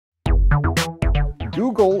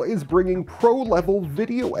Google is bringing pro-level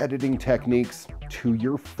video editing techniques to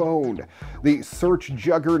your phone. The search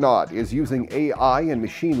juggernaut is using AI and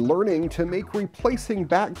machine learning to make replacing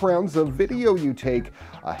backgrounds of video you take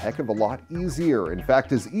a heck of a lot easier. In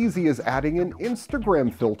fact, as easy as adding an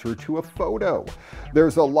Instagram filter to a photo.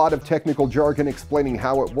 There's a lot of technical jargon explaining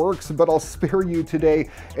how it works, but I'll spare you today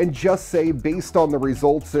and just say, based on the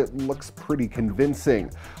results, it looks pretty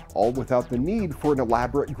convincing. All without the need for an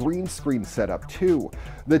elaborate green screen setup too.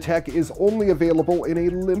 The tech is only available in a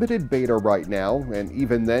limited beta right now, and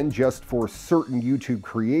even then just for certain YouTube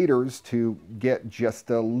creators. To get just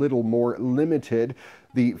a little more limited,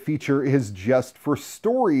 the feature is just for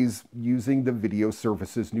stories using the video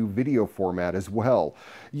service's new video format as well.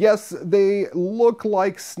 Yes, they look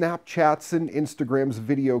like Snapchat's and Instagram's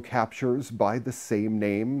video captures by the same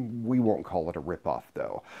name. We won't call it a ripoff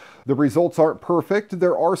though. The results aren't perfect.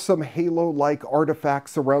 There are some Halo-like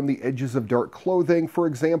artifacts around the edges of dark clothing, for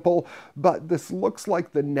example, but this looks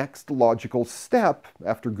like the next logical step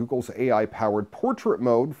after Google's AI-powered portrait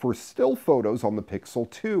mode for still photos on the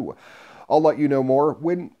Pixel 2. I'll let you know more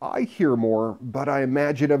when I hear more, but I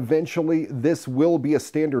imagine eventually this will be a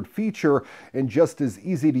standard feature and just as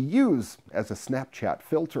easy to use as a Snapchat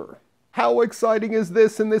filter. How exciting is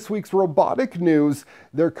this in this week's robotic news?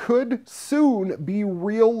 There could soon be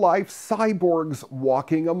real-life cyborgs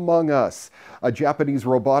walking among us. A Japanese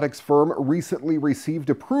robotics firm recently received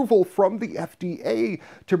approval from the FDA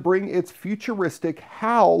to bring its futuristic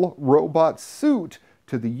HAL robot suit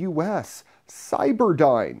to the US.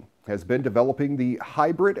 Cyberdyne has been developing the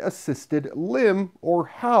hybrid assisted limb, or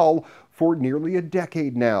HAL, for nearly a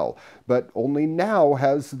decade now, but only now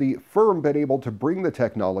has the firm been able to bring the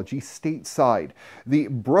technology stateside. The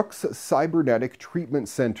Brooks Cybernetic Treatment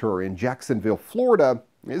Center in Jacksonville, Florida,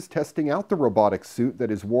 is testing out the robotic suit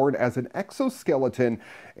that is worn as an exoskeleton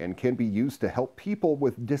and can be used to help people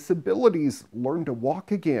with disabilities learn to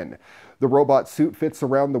walk again. The robot suit fits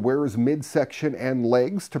around the wearer's midsection and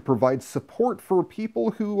legs to provide support for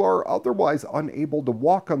people who are otherwise unable to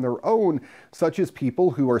walk on their own, such as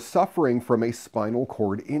people who are suffering from a spinal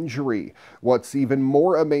cord injury. What's even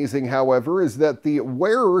more amazing, however, is that the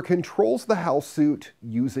wearer controls the HAL suit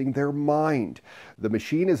using their mind. The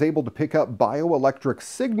machine is able to pick up bioelectric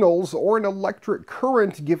signals or an electric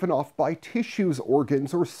current given off by tissues,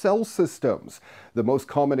 organs, or cell systems. The most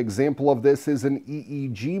common example of this is an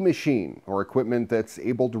EEG machine, or equipment that's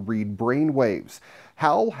able to read brain waves.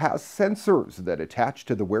 HAL has sensors that attach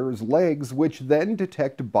to the wearer's legs, which then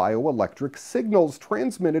detect bioelectric signals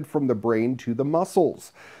transmitted from the brain to the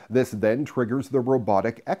muscles. This then triggers the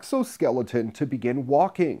robotic exoskeleton to begin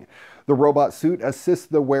walking. The robot suit assists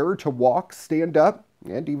the wearer to walk, stand up,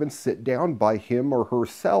 and even sit down by him or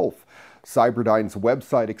herself. Cyberdyne's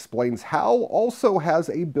website explains HAL also has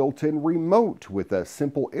a built-in remote with a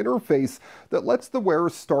simple interface that lets the wearer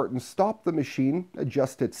start and stop the machine,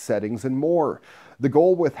 adjust its settings, and more. The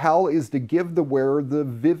goal with HAL is to give the wearer the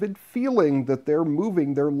vivid feeling that they're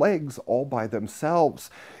moving their legs all by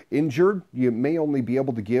themselves. Injured, you may only be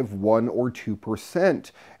able to give 1 or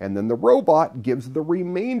 2%, and then the robot gives the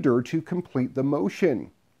remainder to complete the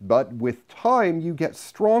motion. But with time, you get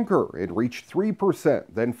stronger and reach 3%,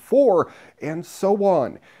 then 4%, and so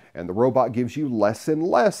on. And the robot gives you less and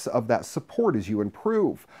less of that support as you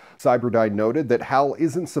improve. Cyberdyne noted that HAL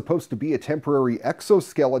isn't supposed to be a temporary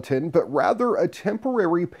exoskeleton, but rather a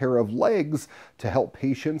temporary pair of legs to help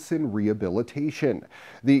patients in rehabilitation.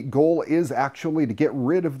 The goal is actually to get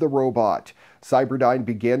rid of the robot. Cyberdyne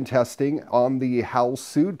began testing on the HAL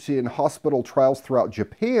suit in hospital trials throughout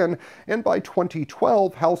Japan, and by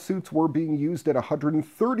 2012, HAL suits were being used at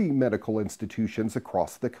 130 medical institutions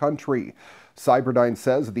across the country. Cyberdyne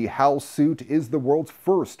says the HAL suit is the world's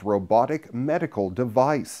first robotic medical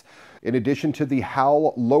device. In addition to the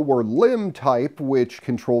HAL lower limb type, which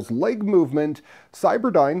controls leg movement,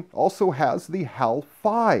 Cyberdyne also has the HAL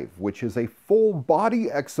 5, which is a full-body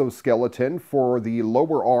exoskeleton for the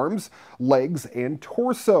lower arms, legs, and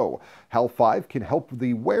torso. HAL 5 can help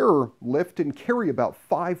the wearer lift and carry about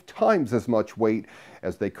 5 times as much weight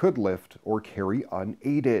as they could lift or carry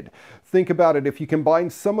unaided. Think about it. If you combine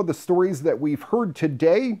some of the stories that we've heard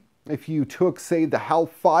today, if you took, say, the HAL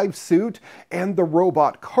 5 suit and the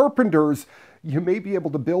robot carpenters, you may be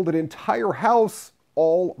able to build an entire house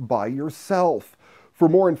all by yourself. For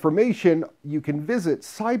more information, you can visit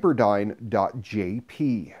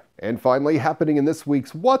cyberdyne.jp. And finally, happening in this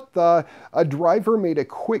week's What The, a driver made a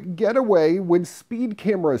quick getaway when speed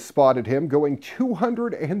cameras spotted him going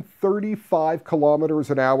 235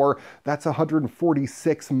 kilometers an hour. That's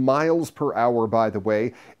 146 miles per hour, by the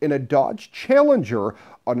way, in a Dodge Challenger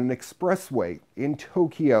on an expressway in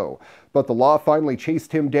Tokyo. But the law finally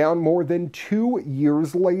chased him down more than 2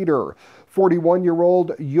 years later.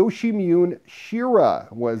 41-year-old Yoshimune Shira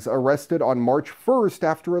was arrested on March 1st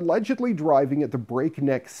after allegedly driving at the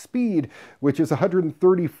breakneck speed, which is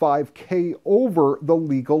 135 over the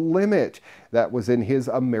legal limit. That was in his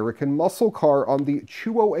American muscle car on the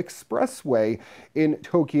Chuo Expressway in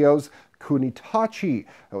Tokyo's Kunitachi.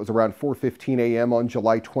 That was around 4:15 a.m. on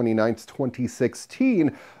July 29,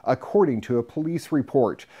 2016, according to a police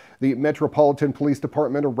report. The Metropolitan Police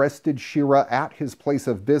Department arrested Shira at his place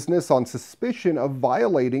of business on suspicion of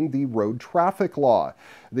violating the road traffic law.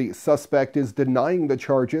 The suspect is denying the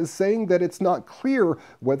charges, saying that it's not clear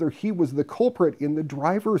whether he was the culprit in the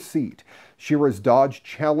driver's seat. Shira's Dodge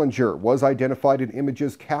Challenger was identified in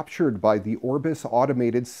images captured by the Orbis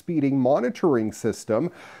automated speeding monitoring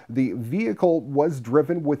system. The vehicle was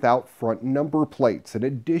driven without front number plates, an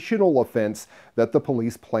additional offense that the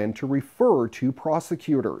police plan to refer to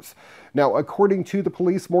prosecutors. Now, according to the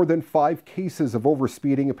police, more than 5 cases of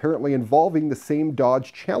overspeeding apparently involving the same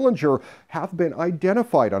Dodge Challenger have been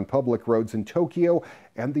identified on public roads in Tokyo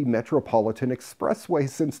and the Metropolitan Expressway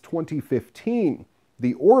since 2015.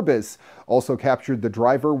 The Orbis also captured the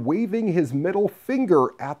driver waving his middle finger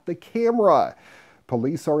at the camera.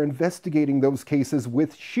 Police are investigating those cases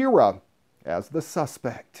with Shira as the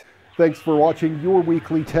suspect. Thanks for watching your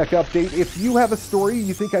weekly tech update. If you have a story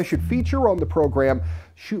you think I should feature on the program,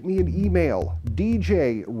 shoot me an email,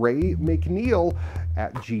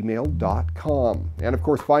 djraymcneil@gmail.com. And of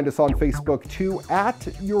course, find us on Facebook too, at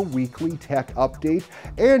Your Weekly Tech Update.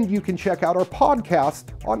 And you can check out our podcast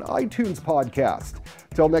on iTunes Podcast.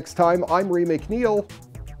 Till next time, I'm Ray McNeil.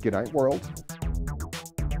 Good night, world.